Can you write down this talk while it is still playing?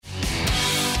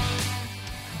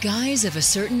Guys of a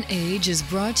Certain Age is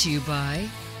brought to you by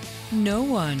no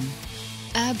one.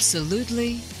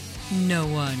 Absolutely no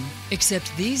one.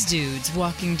 Except these dudes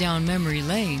walking down memory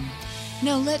lane.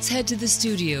 Now let's head to the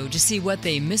studio to see what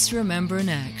they misremember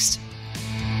next.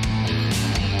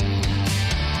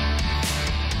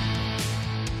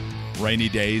 Rainy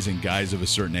days and guys of a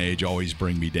certain age always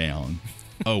bring me down.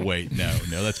 Oh, wait, no,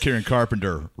 that's Karen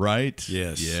Carpenter, right?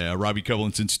 Yes. Yeah, Robbie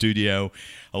Covenant's in studio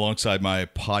alongside my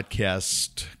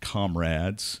podcast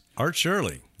comrades. Art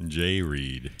Shirley. Jay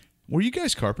Reed. Were you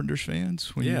guys Carpenters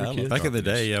fans when you were kids? Back in the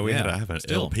day, I have an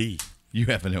Still. LP. You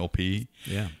have an LP?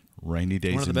 Yeah. Rainy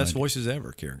days. One of the and best 90s. voices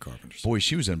ever, Karen Carpenter's. Boy,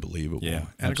 she was unbelievable. Yeah.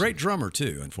 And a great drummer,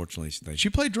 too, unfortunately. She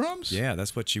played drums? Yeah,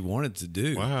 that's what she wanted to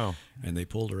do. Wow. And they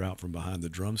pulled her out from behind the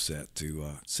drum set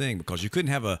to sing because you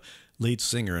couldn't have a lead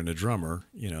singer and a drummer.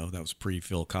 You know, that was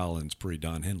pre-Phil Collins,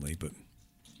 pre-Don Henley, but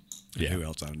who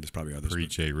else? There's probably others.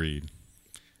 Pre-Jay Reed.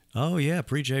 Oh, yeah,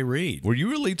 pre-Jay Reed. Were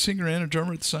you a lead singer and a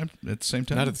drummer at the same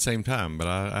time? Not at the same time, but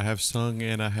I have sung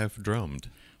and I have drummed.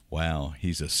 Wow,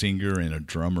 he's a singer and a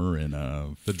drummer and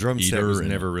The drum set was and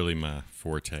never really my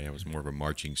forte. I was more of a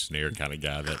marching snare kind of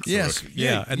guy. That Yes. sort of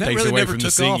Yeah, and that takes really away never from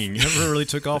the took off. singing. Never really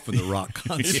took off in the rock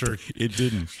concert. It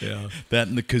didn't. Yeah. that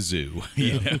and the kazoo.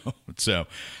 You know. So,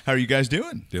 how are you guys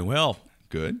doing? Doing well.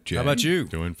 Good. Jay? How about you?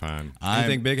 Doing fine.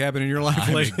 Anything big happen in your life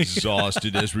I'm lately?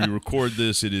 exhausted as we record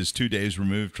this. It is 2 days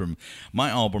removed from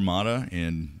my alma mater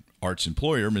and Art's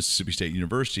employer, Mississippi State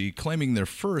University, claiming their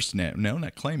first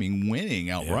winning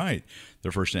outright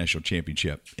their first national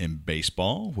championship in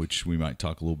baseball, which we might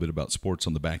talk a little bit about sports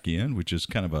on the back end, which is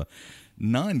kind of a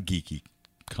non-geeky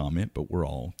comment, but we're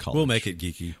all college. We'll make it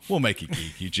geeky. We'll make it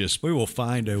geeky. We will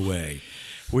find a way.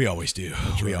 We always do.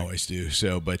 Always do.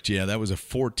 So, but yeah, that was a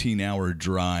 14-hour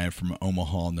drive from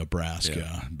Omaha,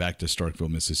 Nebraska, back to Starkville,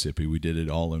 Mississippi. We did it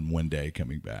all in one day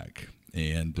coming back.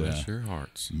 And Bless your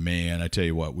hearts. man, I tell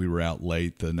you what, we were out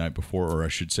late the night before, or I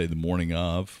should say the morning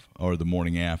of, or the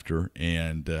morning after.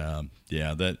 And that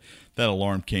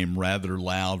alarm came rather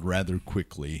loud, rather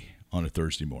quickly on a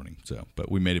Thursday morning. So,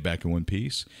 but we made it back in one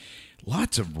piece.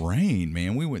 Lots of rain,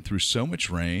 man. We went through so much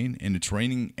rain, and it's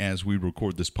raining as we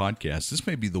record this podcast. This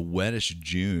may be the wettest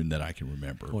June that I can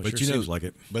remember. Well, But sure you know, seems like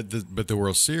it. But the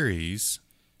World Series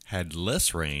had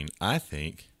less rain, I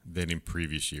think, than in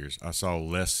previous years. I saw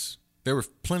less. There were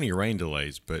plenty of rain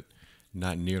delays, but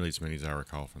not nearly as many as I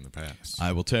recall from the past.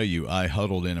 I will tell you, I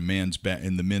huddled in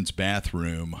in the men's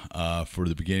bathroom for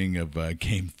the beginning of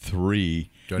Game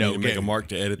 3. Do I need to make a mark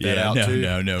to edit that out no,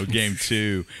 too? No. Game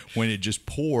 2, when it just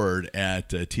poured at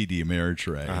TD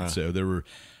Ameritrade. So there were,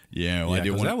 I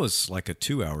didn't want. That was like a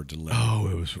 2-hour delay. Oh,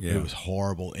 it was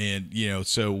horrible, and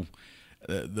so.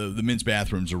 The men's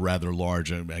bathrooms are rather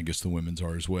large. I guess the women's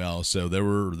are as well. So there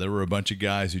were a bunch of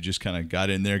guys who just kind of got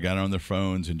in there, got on their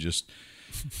phones, and just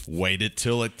waited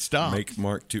till it stopped. Make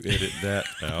mark to edit that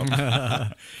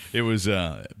out. It was,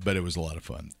 but it was a lot of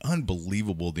fun.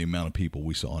 Unbelievable the amount of people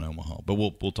we saw in Omaha. But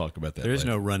we'll talk about that. There is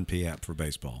later. no Run P app for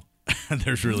baseball.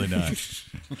 There's really not,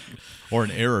 or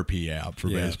an Error P app for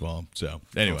Yeah. baseball. So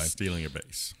anyway, Stealing a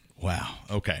base. wow.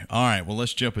 Okay. All right. Well,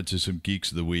 let's jump into some Geeks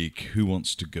of the Week. Who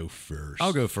wants to go first?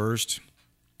 I'll go first.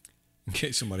 In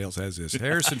case somebody else has this.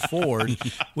 Harrison Ford.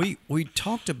 We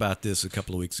talked about this a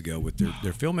couple of weeks ago with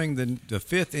they're filming the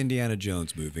fifth Indiana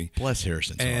Jones movie. Bless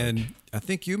Harrison's And heart. I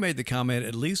think you made the comment,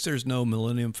 at least there's no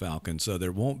Millennium Falcon, so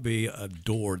there won't be a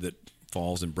door that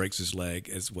falls and breaks his leg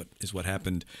as what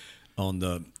happened on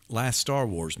the last Star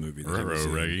Wars movie. that he was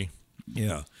in. Reggie.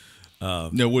 Yeah. No,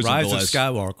 it wasn't Rise the of last.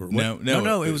 Skywalker.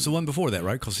 No, it was the one before that,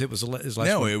 right? Because it was his last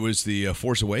No, one. it was the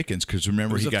Force Awakens. Because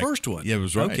remember, It was he the got first one. Yeah, it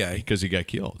was right. Okay. Because he got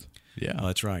killed. Yeah. Oh,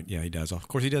 that's right. Yeah, he does. Of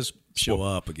course, he does show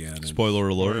up again. and- Spoiler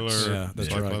alert. Yeah,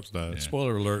 that's right. Dies.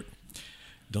 Spoiler alert.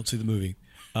 Don't see the movie.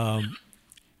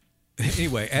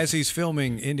 Anyway, as he's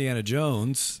filming Indiana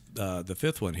Jones, the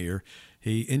fifth one here,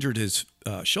 he injured his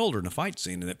shoulder in a fight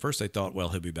scene. And at first they thought, well,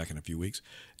 he'll be back in a few weeks.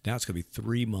 Now it's going to be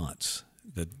 3 months.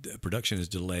 The production is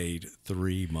delayed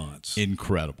 3 months.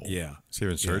 Incredible. Yeah. Is he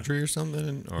having surgery or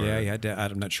something? Or? Yeah, he had to.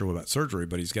 I'm not sure about surgery,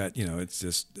 but he's got,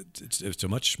 it's a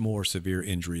much more severe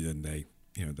injury than they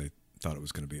thought it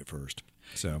was going to be at first.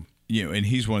 So, And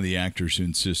he's one of the actors who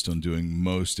insists on doing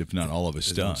most, if not all, of his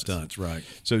his own stunts. stunts, right.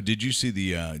 So, did you see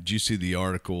the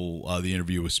article, the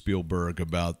interview with Spielberg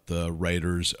about the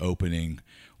Raiders opening,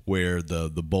 where the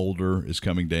boulder is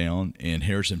coming down, and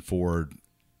Harrison Ford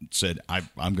said,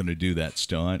 I'm going to do that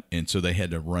stunt, and so they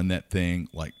had to run that thing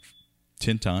like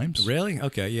 10 times. Really?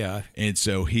 Okay, yeah. And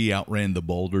so he outran the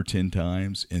boulder 10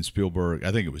 times. And Spielberg,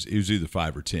 I think it was either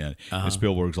 5 or 10. And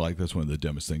Spielberg's like, that's one of the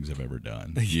dumbest things I've ever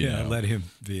done. You know? Let him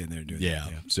be in there doing Yeah.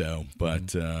 that. So,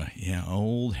 but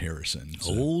old Harrison.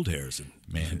 So, Old Harrison.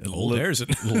 man, Old Harrison.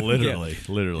 literally.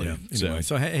 Yeah. Anyway,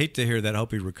 so I hate to hear that. I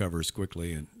hope he recovers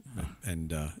quickly and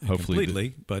Hopefully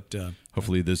completely. But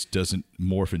hopefully this doesn't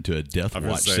morph into a Death I'm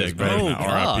gonna Watch say it's segment. better oh than the RIP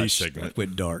gosh, segment. that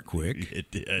went dark quick.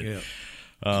 It did. Yeah.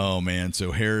 Oh man,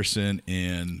 so Harrison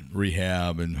in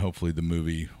rehab, and hopefully the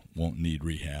movie won't need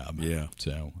rehab. Yeah.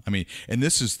 So I mean, and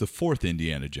this is the 4th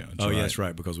Indiana Jones. Oh, right? yeah, that's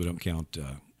right, because we don't count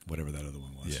whatever that other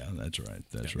one was. Yeah, that's right.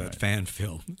 That's That right. fan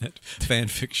film, that fan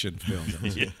fiction film. That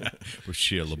was With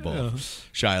Shia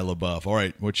LaBeouf. All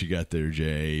right, what you got there,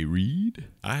 Jay Reed?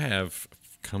 I have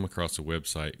come across a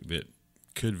website that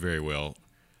could very well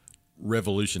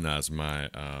revolutionize my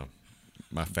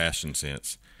my fashion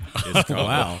sense. It's called,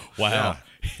 Wow. Yeah,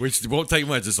 which won't take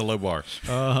much. It's a low bar.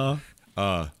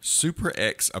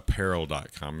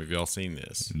 SuperXapparel.com. Have y'all seen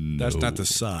this? That's not the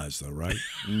size, though, right?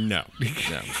 No.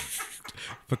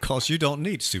 Because you don't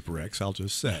need Super X, I'll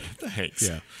just say. Thanks.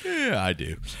 Yeah. Yeah, I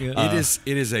do.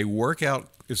 It is a workout.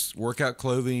 It's workout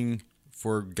clothing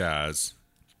for guys,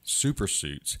 super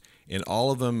suits, and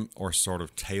all of them are sort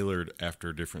of tailored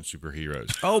after different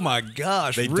superheroes. Oh my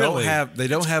gosh! They really?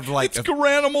 don't have like It's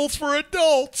Garanimals for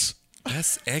adults.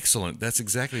 that's excellent. That's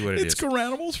exactly what it It's is.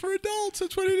 Garanimals for adults.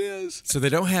 That's what it is. So they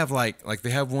don't have like they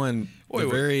have one Wait,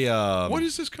 very what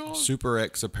is this called?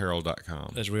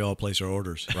 SuperXapparel.com. As we all place our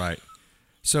orders. Right.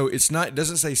 So it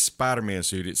doesn't say Spider-Man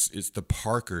suit. It's the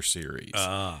Parker series,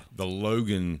 the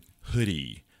Logan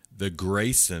hoodie, the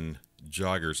Grayson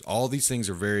joggers. All these things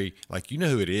are very you know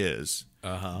who it is.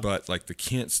 But like the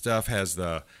Kent stuff has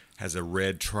a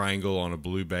red triangle on a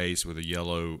blue base with a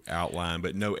yellow outline,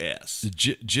 but no S.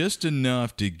 Just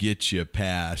enough to get you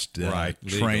past Right.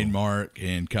 trademark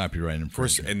and copyright Of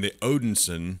course, infringement. and the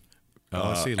Odinson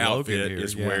I see Logan outfit here,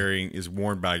 is yeah. is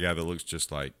worn by a guy that looks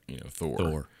just like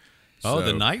Thor. Oh,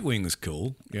 the So- Nightwing is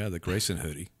cool. Yeah, the Grayson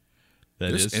hoodie.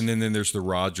 That is, And then there's the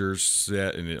Rogers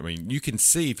set, and I mean, you can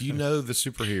see if you know the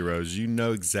superheroes, you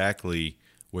know exactly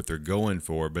what they're going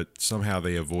for, but somehow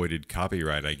they avoided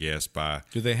copyright, I guess, by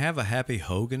Do they have a Happy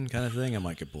Hogan kind of thing? I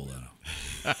might get pulled out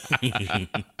of.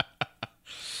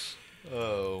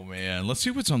 oh man, let's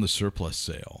see what's on the surplus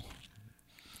sale.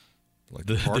 like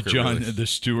The Parker John really- the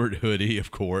Stewart hoodie,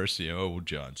 of course.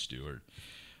 John Stewart.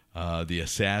 The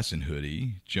Assassin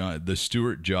hoodie, the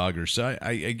Stewart jogger. So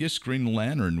I guess Green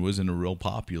Lantern wasn't a real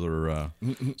popular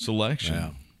selection. Yeah.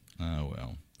 Oh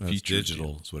well, It's Featured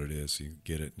digital is what it is. You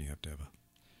get it and you have to have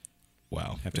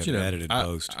Wow. have But, it added in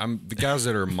post. the guys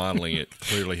that are modeling it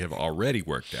clearly have already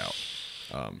worked out.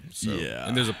 Yeah.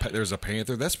 And there's a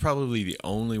Panther. That's probably the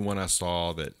only one I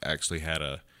saw that actually had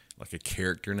a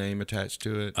character name attached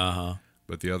to it.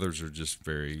 But the others are just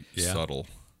very subtle.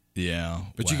 Yeah,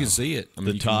 But you can see it. I mean,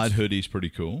 the you can- Todd hoodie's pretty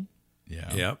cool.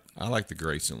 Yeah. Yep. I like the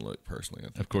Grayson look personally. I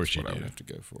think Of course that's you what I do. would have to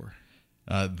go for.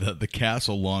 The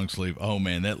Castle long sleeve. Oh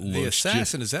man, that looks The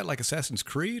Assassin, is that like Assassin's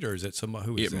Creed or is that somebody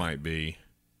who is It that? might be.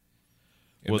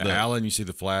 And Well, the the- Alan, you see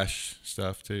the Flash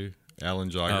stuff too. Alan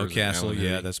Joggers. Oh, and Castle. Alan Yeah,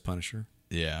 Hoodie. that's Punisher.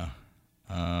 Yeah.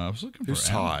 I was looking for Who's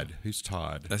Alan. Todd? Who's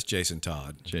Todd? That's Jason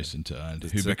Todd. Jason Todd, The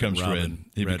who second becomes Robin, Red.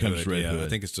 He becomes Hood. Red Yeah, Hood. I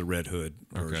think it's the Red Hood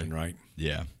version, right?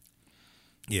 Yeah,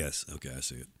 Yes. Okay, I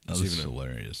see it. that was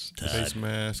hilarious. Face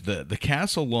mask. The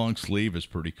Castle long sleeve is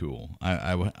pretty cool.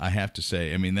 I have to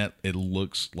say. I mean that it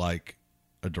looks like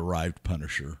a derived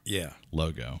Punisher Yeah,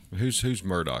 logo. Who's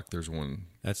Murdoch? There's one.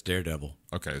 that's Daredevil.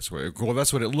 Okay, that's what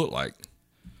it looked like.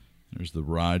 There's the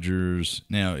Rogers.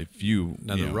 Now, if you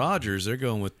Now you the know, Rogers, they're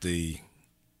going with the.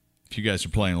 if you guys are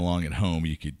playing along at home,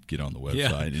 you could get on the website,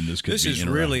 Yeah, and this could this be is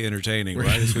interactive. really entertaining,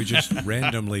 right? As we just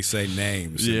randomly say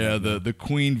names. Yeah, the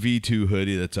Queen V2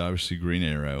 hoodie. That's obviously Green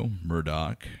Arrow,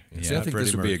 Murdoch. See, I think Freddie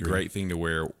this would be a Mercury. great thing to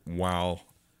wear while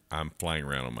I'm flying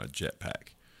around on my jetpack.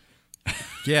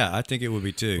 Yeah, I think it would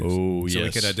be too. Oh, so we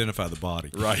yes. could identify the body.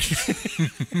 Right.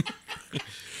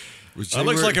 That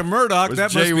looks like a Murdoch. Was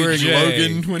That Jay must be wearing Jay.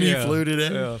 Logan when he flew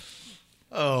today? Yeah.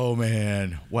 Oh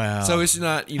man! Wow. So it's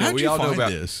not. How'd We you all know find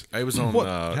about this? It was on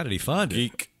How did he find it?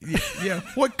 Geek. yeah.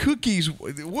 What cookies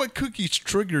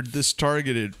triggered this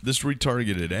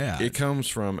retargeted ad? It comes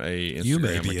from a Instagram You may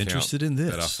be account interested in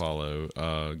this. that I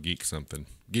follow. Geek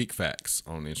Facts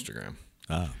on Instagram.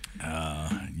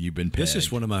 You've been pegged. This is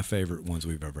one of my favorite ones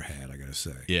we've ever had. I gotta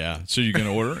say. Yeah. So you're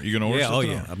gonna order? You're gonna order? Yeah. Oh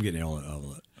something? yeah. I'm getting all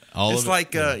of it. All It's of it?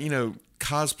 like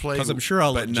cosplay. Because I'm sure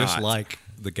I'll but look just not. like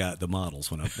the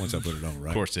models once I put it on. Right.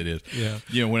 Of course it is. Yeah.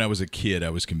 You know, when I was a kid, I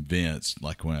was convinced,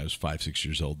 like when I was 5, 6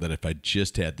 years old, that if I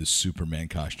just had the Superman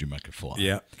costume, I could fly.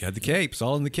 Yeah, got the cape. It's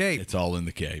all in the cape. It's all in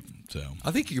the cape. So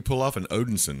I think you could pull off an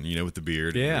Odinson, with the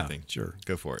beard and Yeah, everything. sure.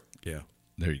 Go for it. Yeah.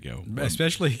 there you go.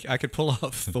 Especially, I could pull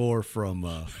off Thor from.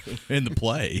 In the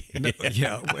play.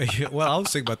 Yeah. Well, I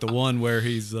was thinking about the one where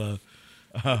he's the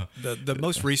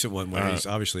most recent one where he's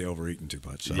obviously overeaten too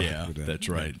much. So Yeah, that's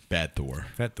right. Bad Thor.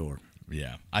 Fat Thor.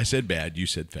 Yeah. I said bad. You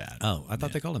said fat. Oh, I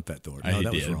thought they called him Fat Thor. I No,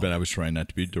 that was did, wrong. but I was trying not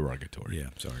to be derogatory. Yeah,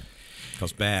 sorry.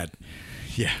 Because bad.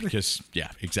 Yeah, because,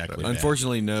 exactly. bad.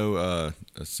 Unfortunately, no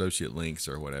associate links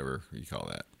or whatever you call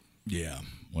that. Yeah.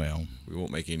 Well, We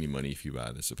won't make any money if you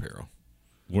buy this apparel,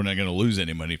 we're not going to lose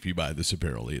any money if you buy this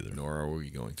apparel either. nor are we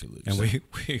going to lose. And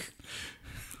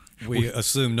we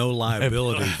assume no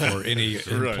liability for any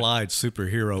implied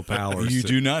superhero powers. You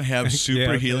do not have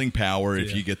super Yeah. healing power if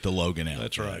Yeah. you get the Logan out.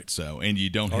 That's right. So, and you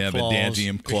don't Or have claws.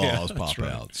 adamantium claws Yeah, that's pop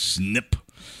right. out. Snip.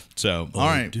 So, all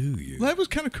right. do you? Well, that was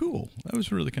kind of cool. That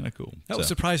was really kind of cool. That was So-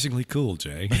 surprisingly cool,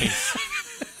 Jay.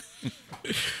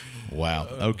 Wow.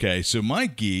 Okay. So my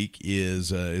geek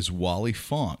is Wally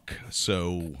Funk.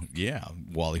 So yeah,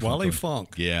 Wally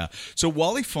Funk. Yeah. So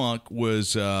Wally Funk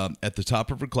was at the top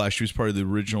of her class. She was part of the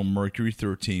original Mercury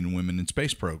 13 Women in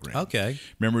Space program. Okay.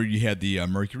 Remember, you had the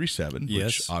Mercury 7, which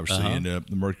Yes. obviously ended up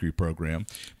the Mercury program,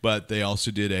 but they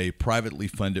also did a privately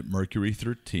funded Mercury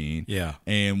 13. Yeah.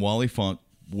 And Wally Funk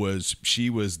was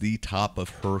the top of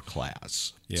her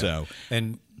class. Yeah. So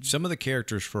and some of the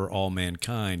characters for All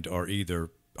Mankind are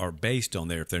based on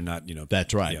there if they're not,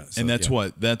 that's right. Yeah, so, and that's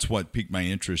yeah. what piqued my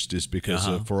interest is because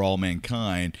Uh-huh. for All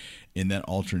Mankind, in that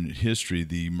alternate history,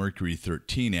 the Mercury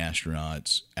 13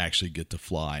 astronauts actually get to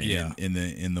fly. Yeah. And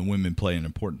the women play an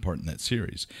important part in that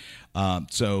series. Jeff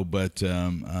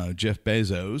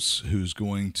Bezos, who's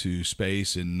going to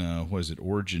space in,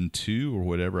 Origin 2 or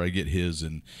whatever, I get his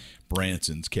and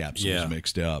Branson's capsules Yeah.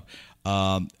 mixed up,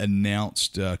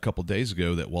 announced a couple days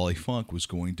ago that Wally Funk was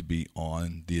going to be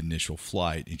on the initial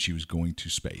flight and she was going to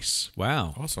space.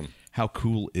 Wow. Awesome. How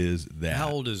cool is that? How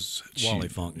old is Wally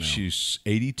Funk now? She's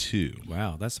 82.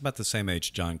 Wow, that's about the same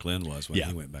age John Glenn was when Yeah.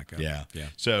 he went back up. Yeah. Yeah.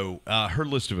 So her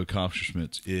list of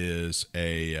accomplishments is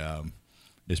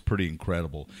pretty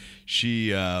incredible.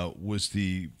 She was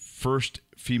the first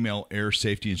female air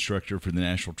safety instructor for the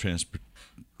National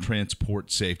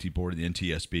Transport Safety Board, the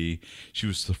NTSB. She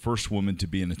was the first woman to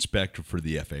be an inspector for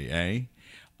the FAA.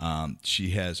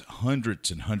 She has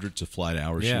hundreds and hundreds of flight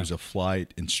hours. She Yeah. was a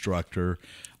flight instructor.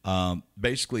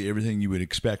 Basically everything you would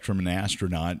expect from an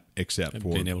astronaut, except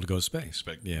for Being able to go to space.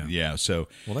 Yeah. yeah. So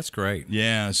Well, that's great.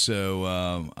 yeah, so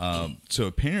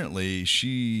apparently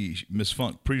Miss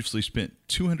Funk previously spent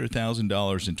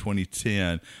 $200,000 in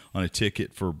 2010 on a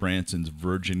ticket for Branson's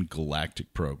Virgin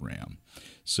Galactic program.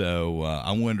 So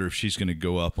I wonder if she's going to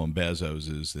go up on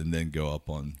Bezos's and then go up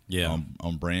on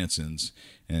on Branson's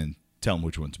and tell them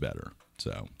which one's better.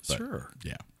 So Sure.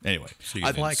 yeah. Anyway, you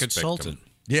I'd can like inspect consultant.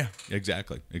 them. yeah,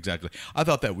 exactly. I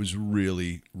thought that was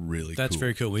really, really That's cool.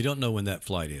 very cool. We don't know when that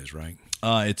flight is, right?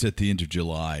 It's at the end of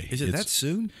July. Is it that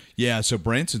soon? Yeah, so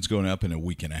Branson's going up in a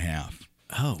week and a half.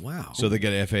 Oh, wow. So they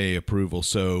got FAA approval.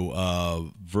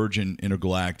 So Virgin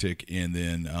Intergalactic, and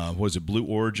then was it Blue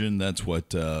Origin? That's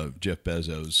what Jeff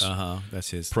Bezos'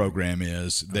 that's his program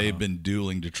is. They've been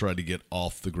dueling to try to get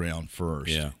off the ground first.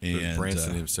 Yeah. Is and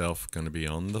Branson himself going to be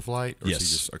on the flight? Or yes. Is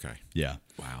he just, okay. Yeah.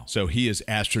 Wow. So he is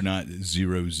astronaut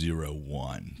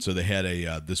 001. So they had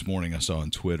this morning I saw on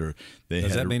Twitter.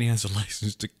 Does that mean he has a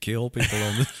license to kill people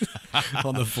on the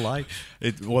on the flight?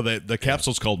 The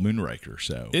capsule's called Moonraker.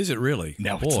 So Is it really?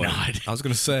 No, Boy, it's not. I was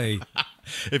going to say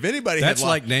if anybody that's had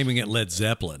like naming it Led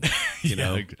Zeppelin. You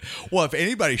know, well, if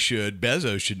anybody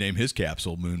Bezos should name his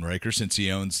capsule Moonraker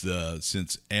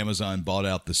since Amazon bought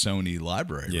out the Sony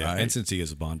library, yeah. right? And since he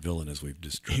is a Bond villain, as we've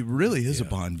just He really is a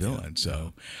Bond villain.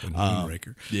 So the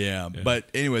Moonraker. yeah. But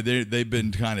anyway, they've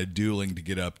been kind of dueling to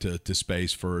get up to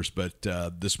space first. But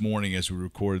this morning, as we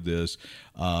record this,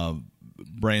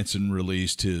 Branson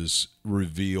released his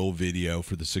reveal video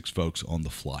for the 6 folks on the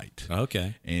flight.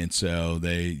 Okay. And so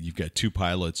you've got 2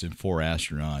 pilots and 4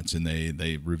 astronauts, and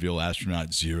they reveal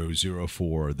astronaut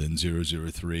 004, then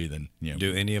 003, then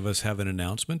Do any of us have an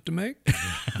announcement to make?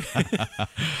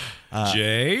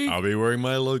 Jay? I'll be wearing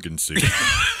my Logan suit.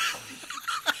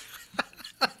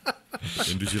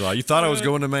 Into July. You thought I was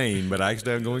going to Maine, but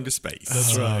actually I'm going to space.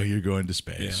 That's right. You're going to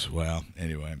space. Yeah. Well,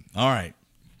 anyway. All right.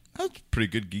 That's pretty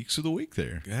good Geeks of the Week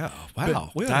there. Yeah,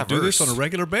 wow. We ought to do this on a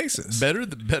regular basis. Better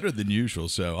than usual.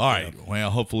 So, all right. Well,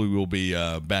 hopefully we'll be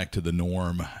back to the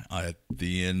norm at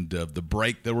the end of the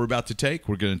break that we're about to take.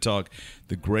 We're going to talk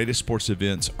the greatest sports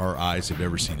events our eyes have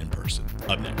ever seen in person.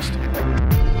 Up next.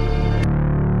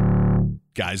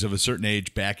 Guys of a certain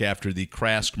age, back after the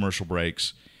Crass commercial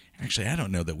breaks. Actually, I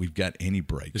don't know that we've got any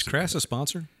breaks. Is Crass a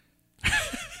sponsor?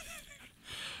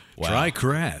 Wow. Try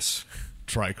Crass.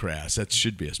 Try Crass. That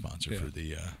should be a sponsor for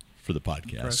the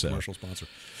podcast. Crass commercial sponsor.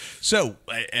 So,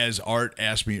 as Art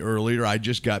asked me earlier, I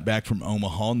just got back from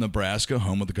Omaha, Nebraska,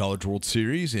 home of the College World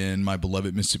Series, and my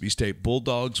beloved Mississippi State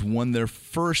Bulldogs won their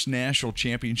first national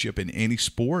championship in any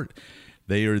sport.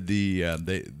 They are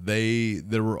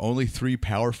there were only 3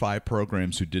 Power 5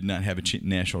 programs who did not have a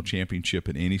national championship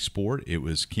in any sport. It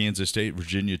was Kansas State,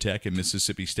 Virginia Tech, and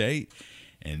Mississippi State.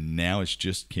 And now it's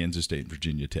just Kansas State and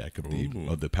Virginia Tech of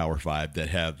the Power 5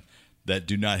 that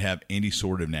do not have any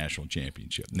sort of national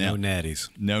championship. Now,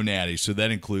 no natties. So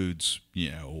that includes,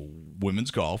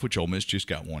 women's golf, which Ole Miss just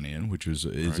got one in, which is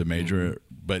a major.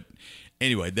 But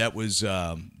anyway, that was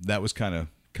kind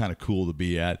of cool to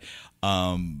be at.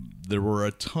 There were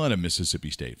a ton of Mississippi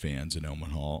State fans in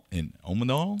Omaha.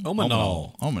 Omaha.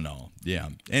 Yeah.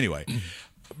 Anyway.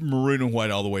 Maroon and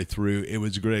white all the way through. It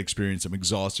was a great experience. I'm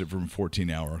exhausted from a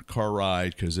 14-hour car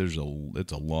ride because it's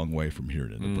a long way from here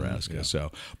to Nebraska. Yeah.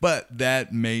 So, but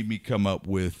that made me come up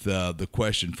with the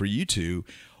question for you two: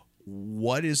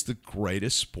 what is the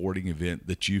greatest sporting event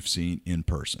that you've seen in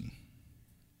person?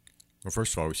 Well,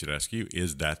 first of all, we should ask you: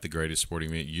 is that the greatest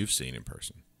sporting event you've seen in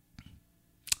person?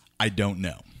 I don't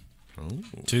know. Oh.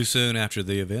 Too soon after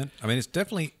the event? I mean, it's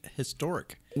definitely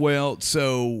historic. Well,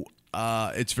 so.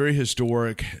 It's very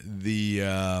historic.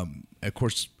 Of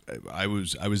course, I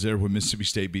was there when Mississippi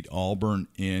State beat Auburn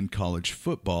in college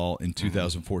football in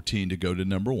 2014 to go to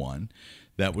number 1.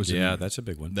 That was that's a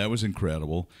big one. That was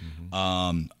incredible.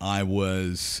 I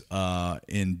was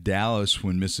in Dallas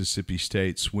when Mississippi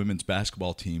State's women's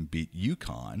basketball team beat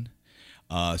UConn,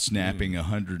 snapping a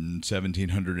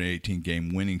 117-118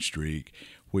 game winning streak,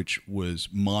 which was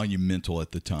monumental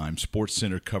at the time.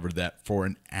 SportsCenter covered that for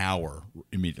an hour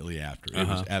immediately after. It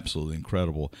was absolutely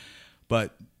incredible.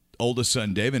 But oldest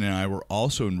son David and I were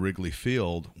also in Wrigley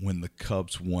Field when the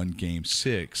Cubs won Game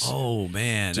 6. Oh,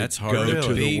 man, that's hard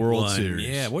to the World Series.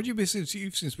 Yeah, what have you seen?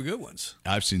 You've seen some good ones.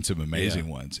 I've seen some amazing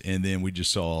ones. And then we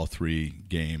just saw all 3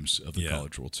 games of the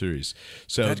College World Series.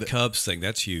 So that Cubs thing,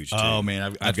 that's huge, too. Oh,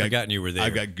 man. I've forgotten you were there.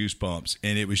 I've got goosebumps.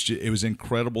 And it was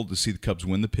incredible to see the Cubs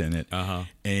win the pennant.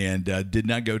 And did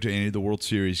not go to any of the World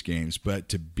Series games, but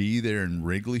to be there in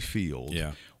Wrigley Field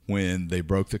when they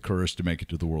broke the curse to make it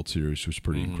to the World Series was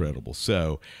pretty incredible.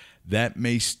 So that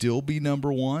may still be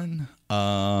number 1.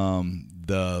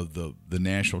 The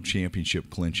national championship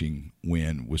clinching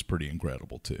win was pretty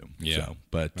incredible too. Yeah, so,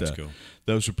 but that's cool.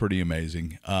 Those are pretty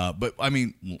amazing. But I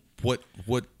mean, what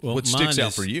sticks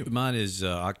out for you? Mine is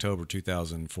October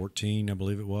 2014, I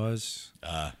believe it was.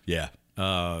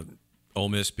 Ole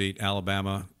Miss beat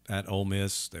Alabama at Ole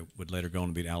Miss. They would later go on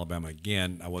to beat Alabama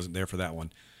again. I wasn't there for that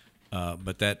one.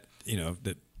 But that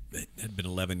it had been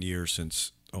 11 years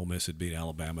since Ole Miss had beat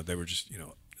Alabama. They were just,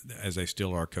 as they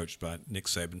still are, coached by Nick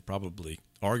Saban,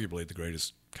 arguably the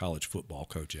greatest college football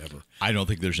coach ever. I don't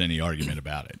think there's any argument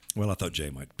about it. Well, I thought Jay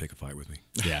might pick a fight with me.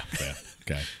 Yeah.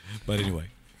 Okay. But anyway,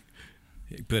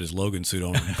 he put his Logan suit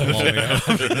on.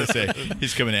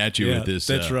 He's coming at you with this.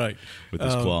 That's right. With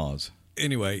his claws.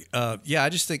 Anyway, I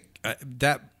just think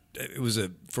that. It was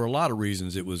for a lot of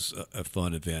reasons. It was a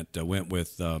fun event. I went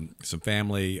with some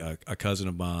family, a cousin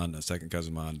of mine, a second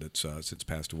cousin of mine that's since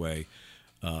passed away.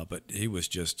 But he was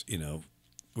just,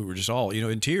 we were just all,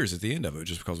 in tears at the end of it,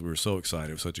 just because we were so excited.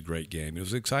 It was such a great game. It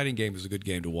was an exciting game. It was a good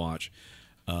game to watch.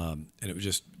 And it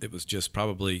was just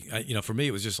probably, for me,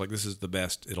 it was just like, this is the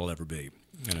best it'll ever be.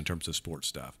 And in terms of sports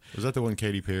stuff. Was that the one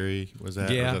Katy Perry was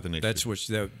at? Yeah, or was that the next that's which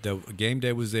the game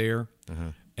day was there.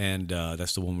 And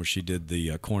that's the one where she did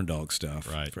the corn dog stuff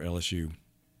for LSU.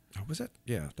 Oh, was that?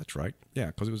 Yeah, that's right. Yeah,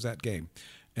 because it was that game.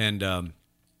 And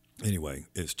anyway,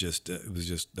 it was just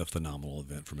a phenomenal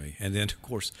event for me. And then, of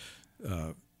course,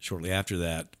 shortly after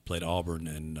that, played Auburn,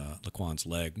 and Laquan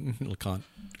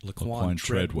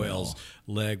Treadwell's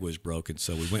leg was broken.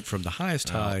 So we went from the highest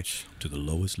high to the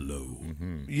lowest low.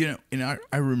 And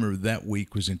I remember that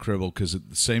week was incredible because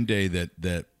the same day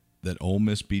that Ole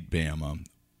Miss beat Bama,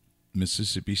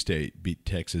 Mississippi State beat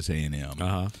Texas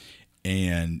A&M.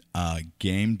 And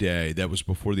game day, that was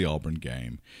before the Auburn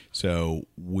game. So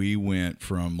we went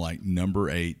from like number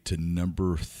 8 to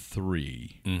number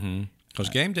 3 Because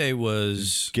game day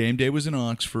was, in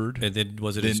Oxford. and then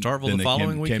was it in Starkville the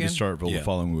following weekend? Came to Starkville the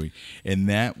following week. And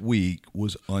that week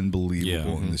was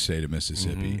unbelievable Yeah. in the state of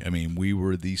Mississippi. I mean, we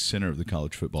were the center of the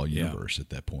college football universe at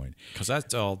that point. Because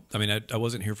that's all. I mean, I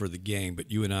wasn't here for the game,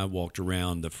 but you and I walked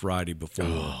around the Friday before.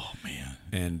 Oh, man.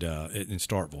 And in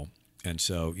Starkville. And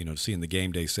so, seeing the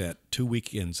game day set 2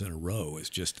 weekends in a row is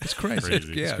just It's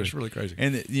crazy. Yeah, it's really crazy.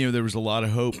 And, there was a lot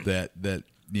of hope that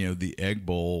the Egg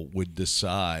Bowl would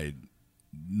decide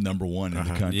number one in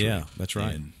the country. Yeah, that's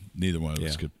right. And neither one of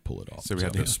us Yeah. could pull it off. So we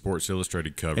had the Sports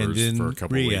Illustrated And covers then for a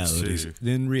couple of weeks too.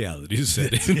 Then reality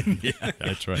set in. Yeah,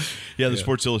 that's right. Yeah, the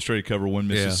Sports Illustrated cover, 1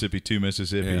 Mississippi, 2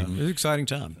 Mississippi. Yeah, it was an exciting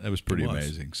time. That was pretty It was.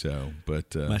 amazing. So,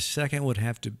 but My second would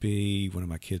have to be one of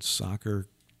my kids' soccer.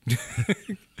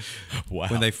 wow.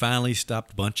 When they finally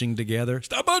stopped bunching together.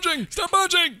 Stop bunching! Stop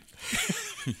bunching!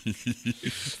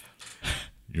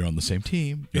 You're on the same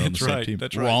team. You're on the That's same right, team.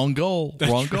 that's right. Wrong goal.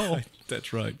 Wrong goal.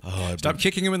 That's right. Oh, Stop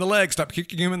kicking him in the leg. Stop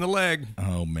kicking him in the leg.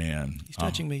 Oh man. He's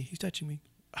touching me. He's touching me.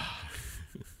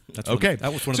 That's Okay.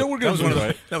 That was one of So the, we're that was gonna one of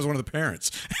move the, that was one of the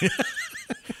parents.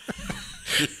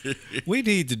 We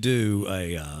need to do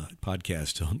a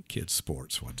podcast on kids'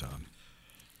 sports one time.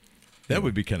 That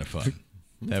would be kind of fun.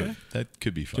 That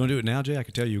could be Do you fun. want to do it now, Jay? I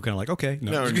could tell you kind of like, okay.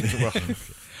 No. Well,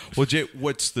 Well, Jay,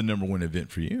 what's the number one event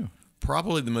for you?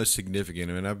 probably the most significant.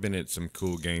 I mean, I've been at some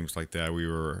cool games like that. We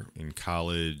were in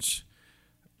college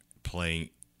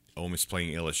almost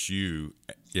playing LSU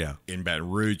Yeah. in Baton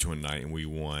Rouge one night, and we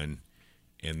won,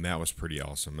 and that was pretty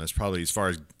awesome. That's probably, as far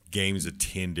as games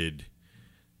attended,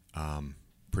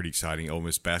 pretty exciting. Ole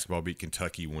Miss basketball beat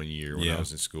Kentucky one year when I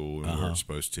was in school, and we weren't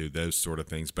supposed to, those sort of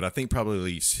things. But I think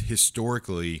probably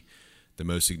historically the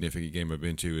most significant game I've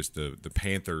been to is the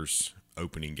Panthers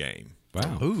opening game.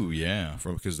 Wow. Oh yeah.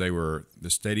 Because the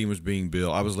stadium was being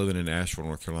built. I was living in Asheville,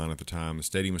 North Carolina at the time. The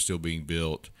stadium was still being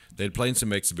built. They'd played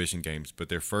some exhibition games, but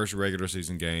their first regular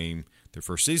season game, their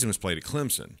first season was played at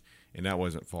Clemson, and that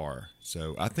wasn't far.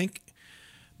 So I think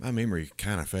my memory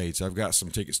kind of fades. I've got some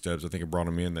ticket stubs. I think I brought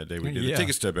them in that day. We did a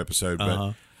ticket stub episode,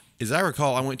 but as I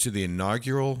recall, I went to the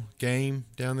inaugural game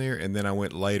down there, and then I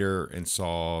went later and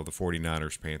saw the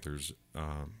 49ers Panthers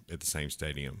at the same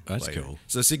stadium. That's later. cool.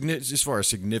 So as far as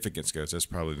significance goes, that's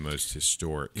probably the most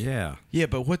historic. Yeah. Yeah,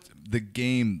 but what the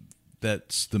game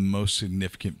that's the most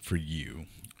significant for you?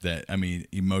 That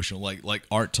emotional. Like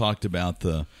Art talked about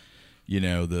the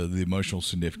emotional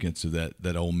significance of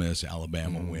that Ole Miss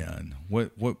Alabama win.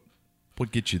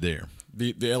 What gets you there?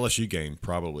 The LSU game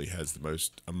probably has the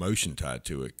most emotion tied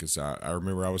to it because I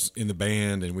remember I was in the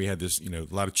band and we had this, a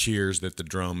lot of cheers that the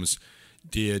drums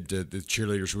did, the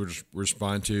cheerleaders would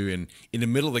respond to. And in the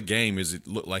middle of the game, as it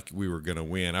looked like we were going to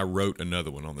win, I wrote another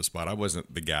one on the spot. I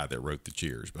wasn't the guy that wrote the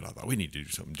cheers, but I thought we need to do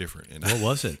something different. And What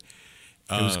was it?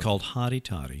 It was called Hottie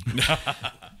Toddy.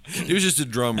 it was just a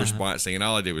drum response thing. And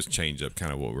all I did was change up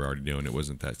kind of what we were already doing. It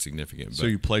wasn't that significant. So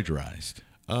you plagiarized.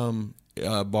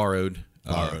 Borrowed,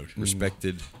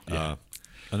 respected, An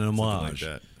something like homage,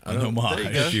 that. An homage. There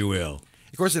you go. if you will.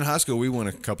 Of course, in high school, we won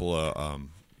a couple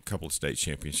of state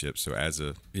championships. So as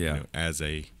a as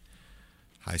a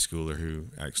high schooler who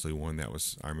actually won,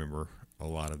 I remember a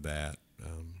lot of that.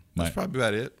 That's probably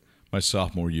about it. My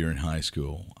sophomore year in high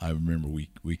school, I remember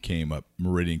we came up.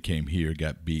 Meridian came here,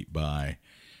 got beat by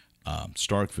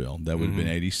Starkville. That would have been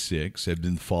 '86. Had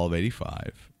been the fall of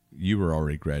 '85. You were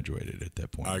already graduated at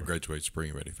that point. I graduated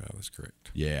spring of '85. That's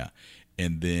correct. Yeah.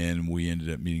 And then we ended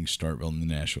up meeting Starkville in the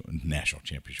national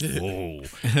championship. Whoa.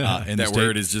 And That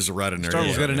word is just right in there.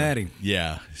 Starkville's got a natty.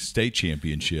 Yeah, state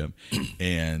championship.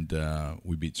 And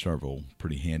we beat Starkville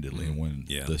pretty handedly and won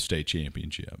the state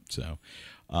championship. So,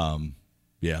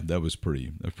 that was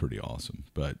pretty awesome.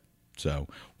 But so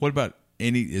what about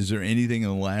is there anything in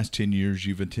the last 10 years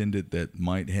you've attended that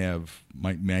might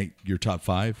make your top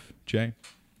 5, Jay?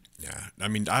 Yeah, I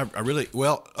mean, I really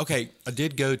okay. I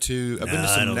did go to. I've been to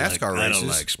some NASCAR races. I don't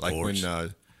like sports.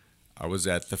 When I was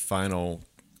at the final,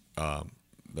 the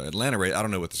Atlanta race. I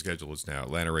don't know what the schedule is now.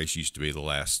 Atlanta race used to be the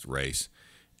last race,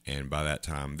 and by that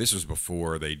time, this was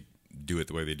before they do it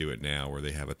the way they do it now, where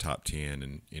they have a top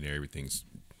 10 and everything's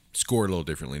scored a little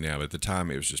differently now. But at the time,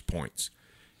 it was just points,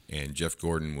 and Jeff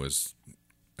Gordon was,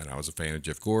 and I was a fan of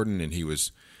Jeff Gordon, and he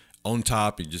was on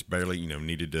top. He just barely,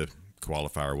 needed to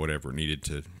qualify or whatever, needed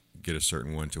to get a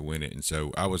certain one to win it. And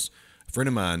so a friend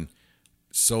of mine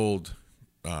sold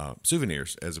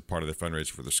souvenirs as a part of the fundraiser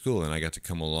for the school, and I got to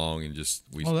come along and just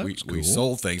we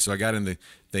sold things. So I got in the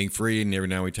thing free, and every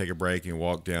now we take a break and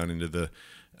walk down into the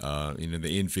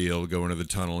the infield, go into the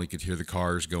tunnel. You could hear the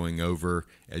cars going over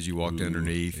as you walked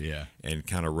underneath, and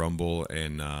kind of rumble.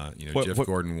 And Jeff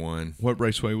Gordon won. What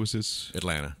raceway was this?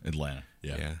 Atlanta.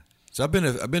 Yeah. So I've been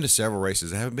to several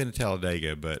races. I haven't been to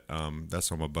Talladega, but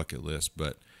that's on my bucket list.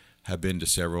 But have been to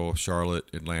several Charlotte,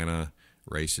 Atlanta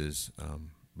races.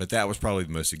 But that was probably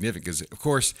the most significant because, of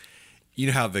course, you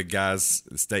know how the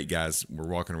state guys were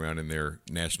walking around in their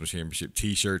national championship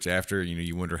T-shirts after.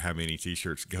 You wonder how many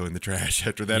T-shirts go in the trash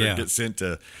after that or get sent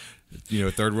to,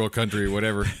 a third world country or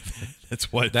whatever.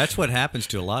 That's what happens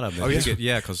to a lot of them. Oh,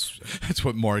 yeah. Because that's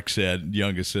what Mark said.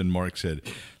 Youngest son Mark said,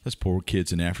 "Those poor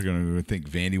kids in Africa are going to think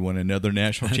Vandy won another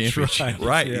national championship."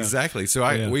 Right, Yeah. exactly.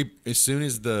 So we as soon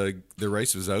as the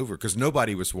race was over, because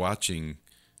nobody was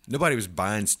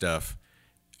buying stuff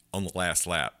on the last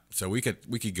lap. So we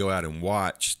could go out and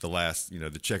watch the last,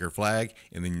 the checker flag,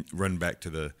 and then run back to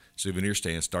the souvenir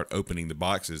stand and start opening the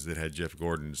boxes that had Jeff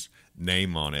Gordon's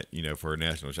name on it, for a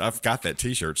national. I've got that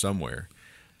T-shirt somewhere.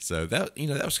 So that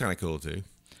was kind of cool too.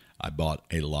 I bought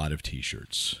a lot of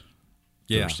T-shirts.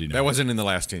 Yeah. Thursday night. That wasn't in the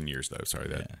last 10 years though. Sorry,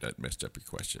 that messed up your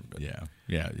question. But.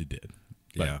 Yeah, it did.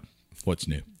 Yeah. But what's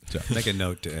new? So. make a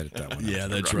note to edit that one. Yeah,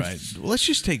 that's right. Well, let's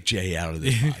just take Jay out of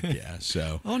this podcast.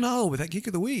 So, Oh no, with that Geek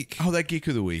of the Week. that Geek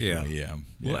of the Week. Yeah. Yeah.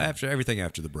 Well, after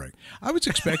the break. I was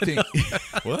expecting.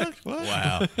 What?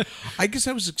 Wow. I guess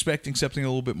I was expecting something a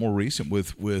little bit more recent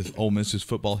with Ole Miss's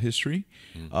football history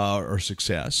or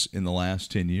success in the last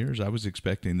 10 years. I was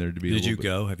expecting there to be. Did you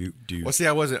go? Have you? Well, see,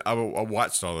 I wasn't. I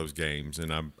watched all those games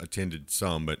and I attended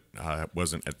some, but I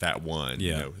wasn't at that one.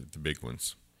 Yeah. The big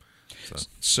ones.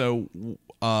 So,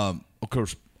 of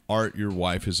course, Art, your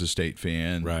wife is a State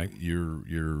fan. Right.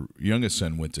 Your youngest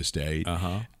son went to State.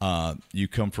 You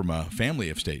come from a family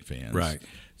of State fans. Right.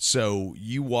 So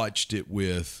you watched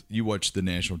the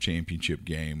national championship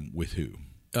game with who?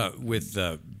 With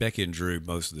Becky and Drew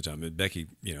most of the time. Becky,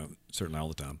 certainly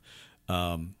all the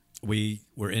time. We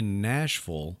were in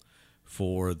Nashville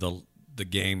for the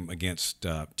game against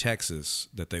Texas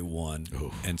that they won,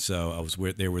 and so I was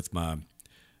there with my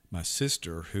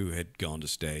sister who had gone to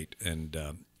State, and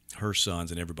her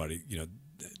sons and everybody.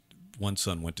 One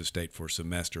son went to State for a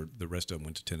semester. The rest of them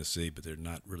went to Tennessee, but they're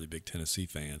not really big Tennessee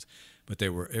fans. But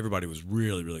everybody was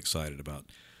really, really excited about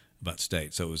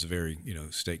State. So it was a very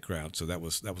State crowd. So that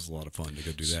was a lot of fun to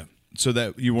go do that. So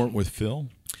that you weren't with Phil?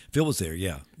 Phil was there,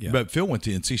 yeah. But Phil went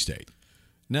to NC State.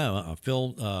 No,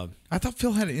 Phil. I thought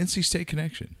Phil had an NC State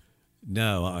connection.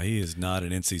 No, he is not an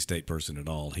NC State person at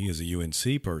all. He is a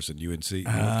UNC person, UNC North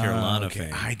Carolina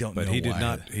fan. I don't but know he did why.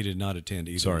 not. He did not attend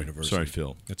either university. Sorry,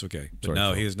 Phil. That's okay. But Sorry, no,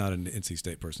 Phil. he is not an NC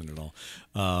State person at all.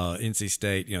 NC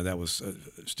State, that was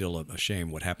still a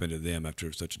shame what happened to them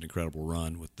after such an incredible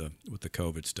run with the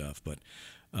COVID stuff. But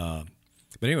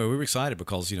anyway, we were excited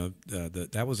because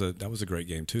that was a great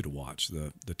game too to watch,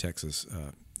 the Texas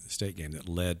State game that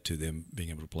led to them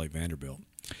being able to play Vanderbilt.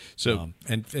 So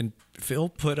and Phil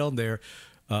put on there.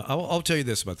 I'll tell you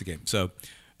this about the game. So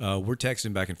we're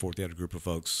texting back and forth. We had a group of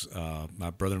folks.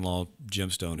 My brother-in-law, Jim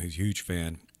Stone, who's a huge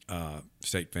fan,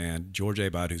 State fan. George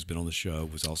Abad, who's been on the show,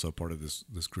 was also part of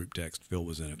this group text. Phil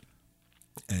was in it.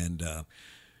 And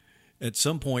at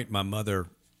some point, my mother,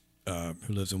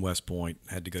 who lives in West Point,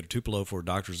 had to go to Tupelo for a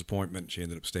doctor's appointment. She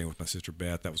ended up staying with my sister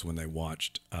Beth. That was when they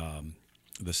watched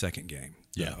the second game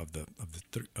of the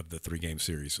 3-game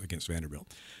series against Vanderbilt.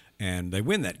 And they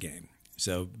win that game.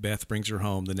 So Beth brings her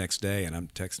home the next day, and I'm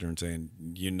texting her and saying,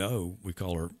 we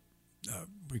call her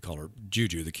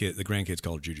Juju. The grandkids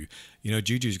call her Juju.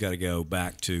 Juju's got to go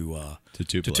back to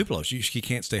Tupelo. She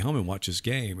can't stay home and watch this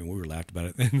game. And we were laughed about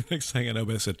it. And the next thing I know,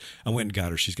 Beth said, I went and got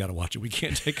her. She's got to watch it. We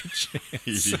can't take a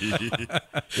chance.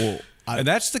 And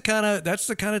that's the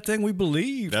kind of thing we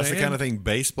believe. That's man. the kind of thing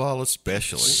baseball,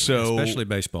 especially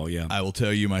Baseball. Yeah. I will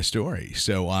tell you my story.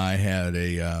 So I had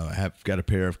have got a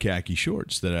pair of khaki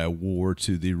shorts that I wore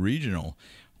to the regional.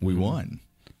 We won.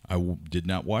 I did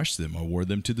not wash them. I wore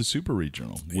them to the Super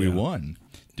Regional. We won.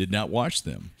 Did not wash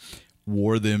them.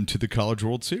 Wore them to the College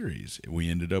World Series. We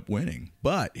ended up winning.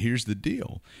 But here's the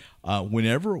deal.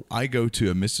 Whenever I go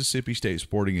to a Mississippi State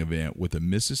sporting event with a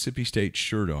Mississippi State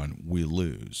shirt on, we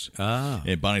lose.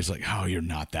 And Bonnie's like, oh, you're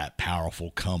not that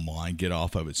powerful. Come on, get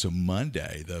off of it. So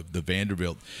Monday, the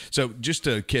Vanderbilt. So just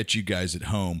to catch you guys at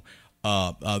home,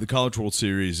 the College World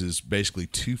Series is basically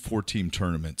 2 4-team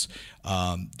tournaments.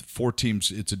 4 teams,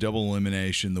 it's a double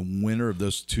elimination. The winner of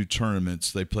those 2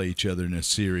 tournaments, they play each other in a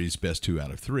series, best 2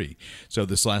 out of 3. So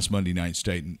this last Monday night,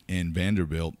 State and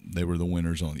Vanderbilt, they were the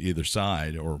winners on either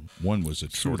side, or one was a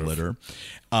true litter.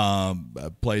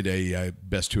 Played a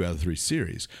best 2 out of 3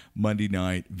 series. Monday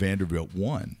night, Vanderbilt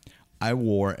won. I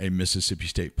wore a Mississippi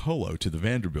State polo to the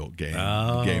Vanderbilt game.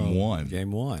 Game 1.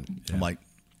 Game 1. I'm like,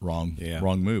 wrong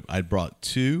move. I brought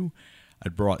two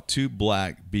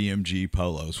black BMG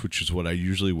polos, which is what I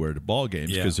usually wear to ball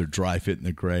games because they're dry fit and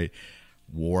they're great.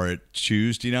 Wore it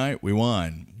Tuesday night, we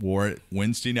won. Wore it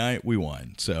Wednesday night, we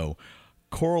won. So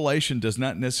correlation does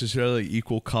not necessarily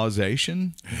equal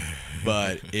causation,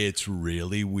 but it's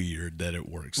really weird that it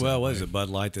works. Well, that what is way. it? Bud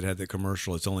Light that had the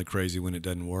commercial. It's only crazy when it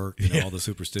doesn't work. All the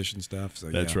superstition stuff. So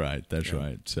That's right. That's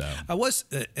right. So I was,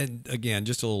 and again,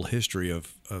 just a little history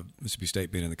of Mississippi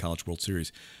State being in the College World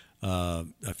Series.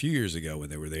 A few years ago when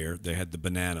they were there, they had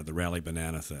the rally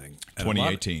banana thing. And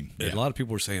 2018. A lot of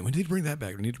people were saying, we need to bring that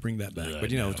back. We need to bring that back. Yeah,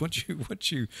 but,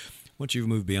 it's once you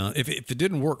move beyond, if it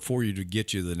didn't work for you to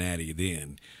get you the natty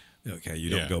then, okay,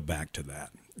 you don't go back to that.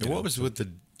 And what was with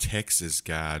the Texas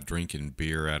guy drinking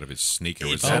beer out of his sneaker?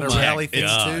 Was It's that a all rally thing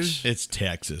gosh. too? It's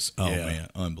Texas. Oh Yeah. man,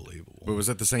 unbelievable. But was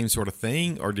that the same sort of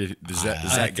thing, or does that I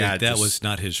guy think that just, was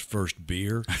not his first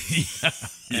beer.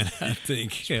 And I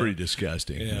think Pretty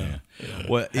disgusting. Yeah. Yeah.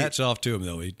 Well, hats off to him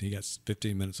though. He got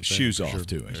 15 minutes of fame, shoes for off sure.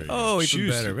 to him. Oh, even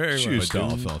shoes, better. Very well. shoes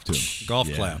off to him. Golf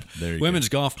Yeah, clap. There you Women's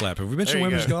go. golf clap. Have we mentioned There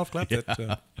you women's go. golf clap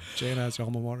that Jay and I's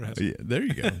alma mater has? Yeah, there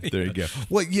you go. There you go.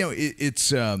 Well,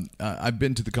 it's I've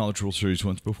been to the College World Series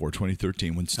once before,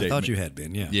 2013, when State. I thought you had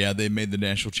been, yeah. Yeah, they made the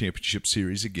National Championship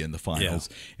Series again, the finals,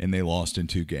 and they lost in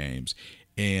 2 games.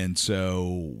 And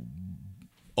so,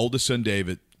 oldest son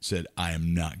David said, "I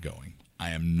am not going.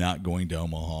 I am not going to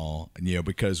Omaha." And,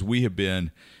 because we've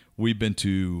been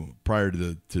to, prior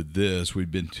to this,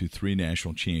 we'd been to 3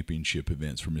 national championship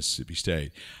events for Mississippi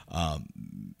State.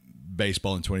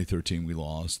 Baseball in 2013 we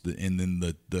lost, and then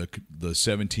the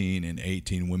 17 and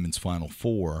 18 women's Final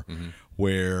Four,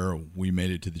 where we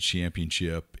made it to the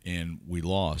championship and we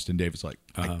lost. And David's like,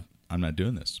 I'm not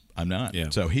doing this. I'm not. Yeah.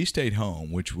 So he stayed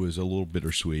home, which was a little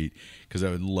bittersweet because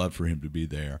I would love for him to be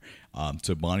there.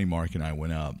 So Bonnie, Mark, and I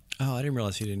went up. Oh, I didn't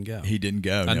realize he didn't go. He didn't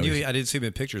go. I No, knew he's- I didn't see him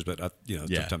in pictures, but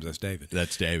sometimes that's David.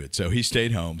 That's David. So he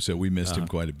stayed home. So we missed him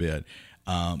quite a bit.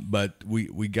 But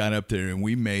we got up there and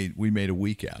we made a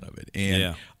week out of it.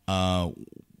 And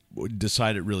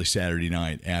decided really Saturday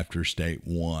night after State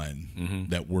won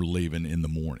that we're leaving in the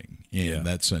morning. And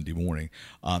that Sunday morning,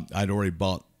 I'd already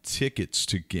bought tickets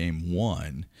to game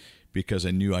 1 because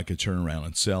I knew I could turn around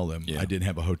and sell them. Yeah. I didn't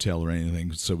have a hotel or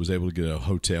anything, so I was able to get a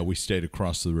hotel. We stayed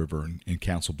across the river in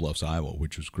Council Bluffs, Iowa,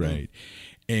 which was great.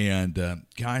 And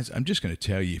guys, I'm just going to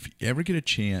tell you, if you ever get a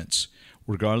chance,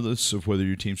 regardless of whether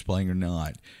your team's playing or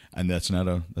not, and that's not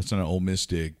an Ole Miss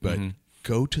dig, but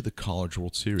go to the College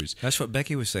World Series. That's what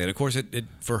Becky was saying. Of course, it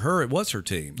for her, it was her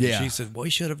team. Yeah. She said, well,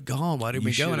 we should have gone. Why didn't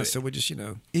we go? And I said, we just,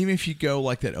 Even if you go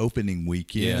like that opening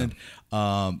weekend.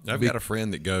 I've got a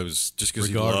friend that goes just because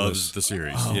he Regardless. loves the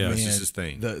series. Oh, That's man. just his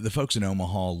thing. The folks in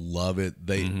Omaha love it.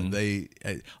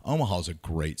 Omaha's a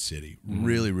great city.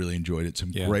 Really, really enjoyed it.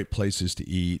 Some great places to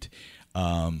eat.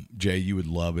 Jay, you would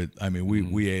love it. I mean,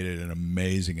 we ate at an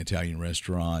amazing Italian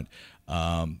restaurant.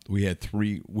 We had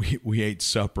we ate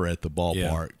supper at the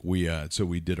ballpark. So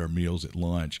we did our meals at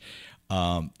lunch.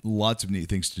 Lots of neat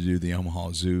things to do. The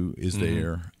Omaha Zoo is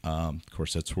there. Of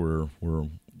course, that's where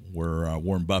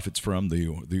Warren Buffett's from.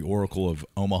 The Oracle of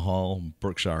Omaha,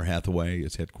 Berkshire Hathaway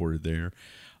is headquartered there.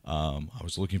 I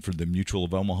was looking for the Mutual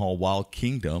of Omaha Wild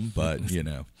Kingdom, but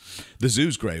the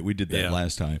zoo's great. We did that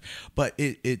last time, but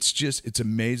it's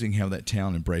amazing how that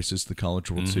town embraces the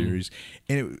College World Series,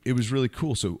 and it was really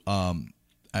cool. So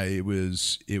it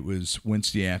was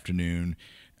Wednesday afternoon.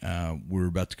 We were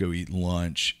about to go eat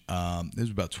lunch. It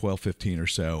was about 12:15 or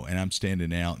so, and I'm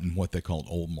standing out in what they call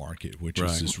Old Market, which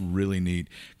is this really neat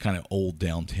kind of old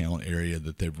downtown area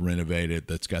that they've renovated.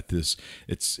 That's got this.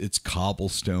 It's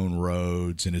cobblestone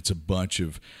roads, and it's a bunch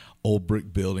of old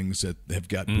brick buildings that have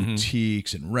got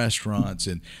boutiques and restaurants.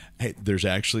 And hey, there's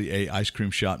actually a ice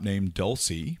cream shop named Dulce.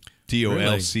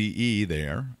 Dolce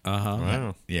there.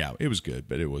 Wow. Yeah, it was good,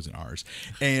 but it wasn't ours.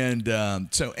 And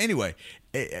so anyway.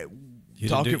 You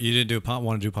didn't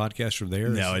want to do podcasts from there?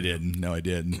 No, I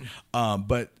didn't.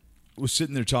 But was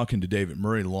sitting there talking to David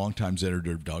Murray, longtime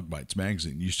editor of Dog Bites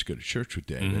Magazine. Used to go to church with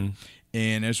David.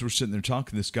 And as we're sitting there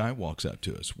talking, this guy walks up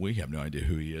to us. We have no idea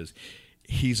who he is.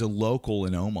 He's a local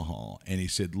in Omaha, and he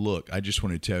said, look, I just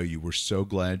want to tell you, we're so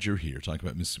glad you're here. Talking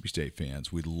about Mississippi State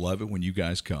fans. We love it when you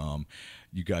guys come.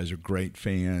 You guys are great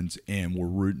fans, and we're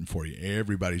rooting for you.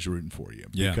 Everybody's rooting for you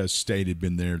because State had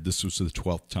been there. This was the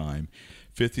 12th time.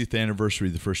 50th anniversary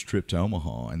of the first trip to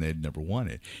Omaha, and they had never won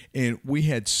it. And we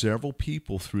had several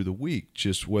people through the week,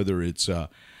 just whether it's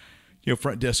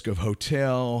front desk of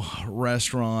hotel,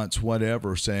 restaurants,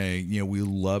 whatever, saying, we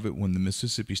love it when the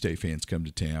Mississippi State fans come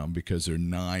to town because they're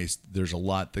nice. There's a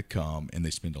lot that come, and they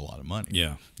spend a lot of money.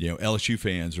 Yeah. LSU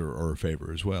fans are a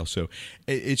favor as well. So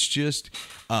it's just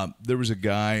there was a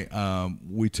guy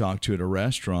we talked to at a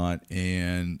restaurant,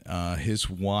 and his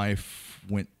wife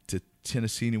went to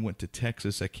Tennessee and went to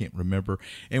Texas. I can't remember.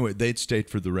 Anyway, they'd stayed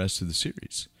for the rest of the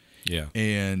series. Yeah.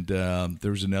 And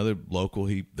there was another local.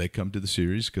 They come to the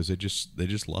series because they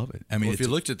just love it. I mean, Well, if you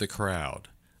looked at the crowd,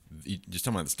 just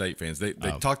talking about the state fans, they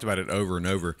talked about it over and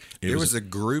over. There was a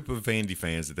group of Vandy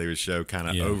fans that they would show kind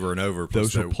of over and over.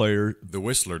 Those were the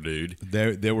Whistler dude.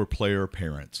 They were player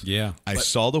parents. Yeah. I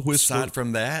saw the Whistler. Aside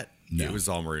from that, No. it was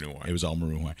all maroon and white. It was all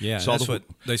maroon and white. Yeah, Saw that's the- what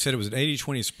they said. It was an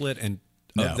 80-20 split, and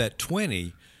of that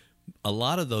 20, a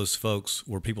lot of those folks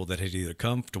were people that had either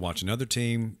come to watch another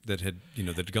team that had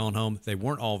gone home. They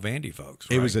weren't all Vandy folks.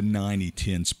 Right? It was a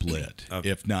 90-10 split,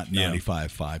 if not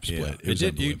 95-5 split. Yeah. It was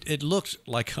unbelievable. It looked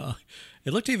like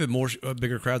it looked even more a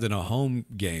bigger crowd than a home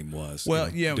game was.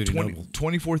 Well, yeah, Duty Noble.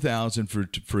 24,000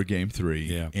 for game 3,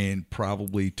 Yeah. and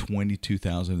probably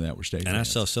 22,000 of that were state And I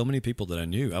fans. saw so many people that I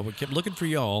knew. I kept looking for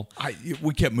y'all.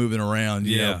 We kept moving around,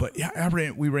 you Yeah. know,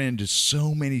 but we ran into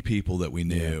so many people that we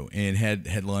knew and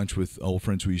had lunch with old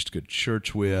friends we used to go to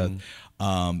church with.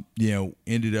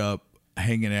 Ended up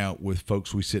hanging out with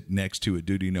folks we sit next to at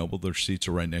Duty Noble. Their seats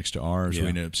are right next to ours. Yeah. We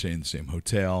ended up staying in the same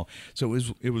hotel, so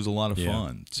it was a lot of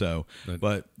fun. So,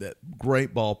 but that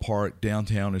great ballpark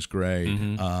downtown is great.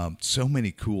 So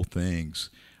many cool things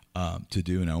to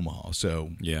do in Omaha.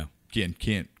 So Yeah. Again,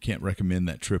 can't recommend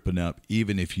that trip enough,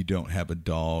 even if you don't have a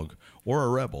dog or a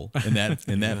rebel in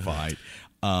that fight.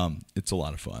 It's a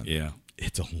lot of fun. Yeah.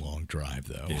 It's a long drive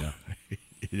though. Yeah.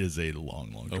 It is a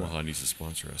long drive. Omaha needs to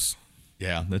sponsor us.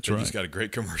 Yeah, that's They right. just got a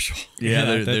great commercial.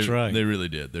 Yeah, that's right. They really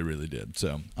did. They really did.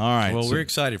 So, all right. Well, so- we're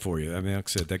excited for you. I mean, like I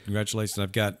said, congratulations.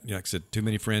 I've got, like I said, too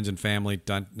many friends and family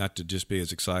not to just be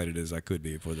as excited as I could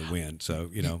be for the win. So,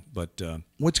 but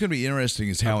what's going to be interesting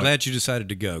is how I'm glad you decided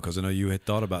to go because I know you had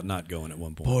thought about not going at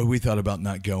one point. Boy, we thought about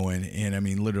not going, and I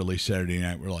mean, literally Saturday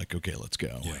night, we're like, okay, let's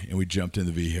go. Yeah. And we jumped in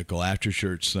the vehicle after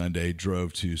church Sunday,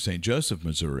 drove to St. Joseph,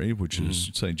 Missouri, which is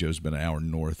St. Joe's been an hour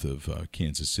north of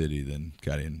Kansas City, then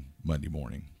got in Monday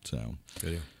morning. So,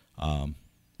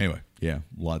 anyway, yeah,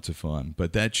 lots of fun.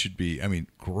 But that should be, I mean,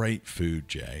 great food,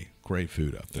 Jay. Great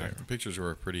food up there. The pictures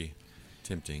were pretty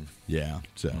tempting. Yeah.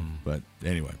 So, but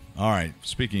anyway, all right.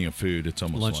 Speaking of food, it's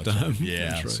almost Lunchtime.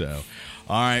 Yeah. That's right. So,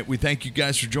 all right. We thank you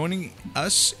guys for joining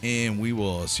us, and we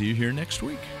will see you here next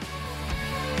week.